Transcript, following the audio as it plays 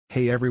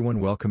Hey everyone,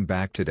 welcome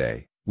back.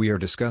 Today, we are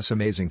discuss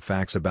amazing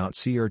facts about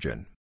sea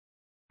urchin.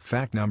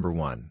 Fact number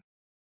 1.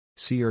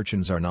 Sea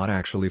urchins are not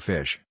actually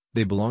fish,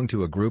 they belong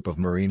to a group of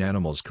marine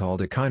animals called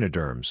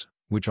echinoderms,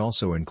 which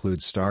also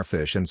includes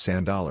starfish and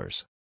sand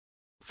dollars.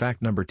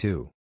 Fact number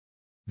 2.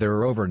 There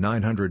are over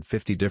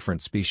 950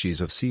 different species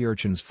of sea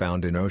urchins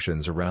found in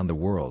oceans around the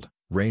world,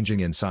 ranging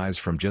in size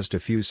from just a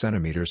few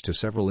centimeters to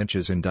several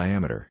inches in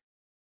diameter.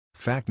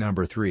 Fact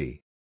number 3.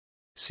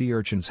 Sea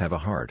urchins have a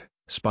hard,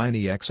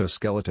 spiny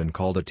exoskeleton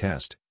called a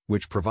test,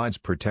 which provides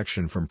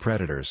protection from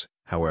predators.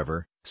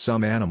 However,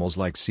 some animals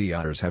like sea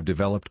otters have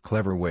developed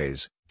clever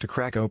ways to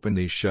crack open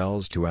these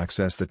shells to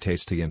access the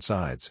tasty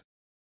insides.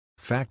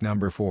 Fact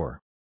number 4.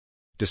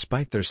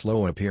 Despite their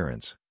slow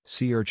appearance,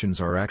 sea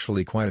urchins are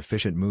actually quite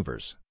efficient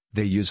movers.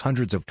 They use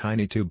hundreds of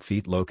tiny tube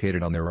feet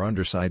located on their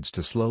undersides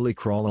to slowly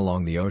crawl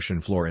along the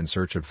ocean floor in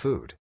search of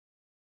food.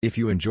 If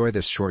you enjoy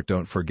this short,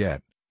 don't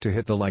forget to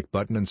hit the like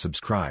button and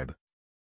subscribe.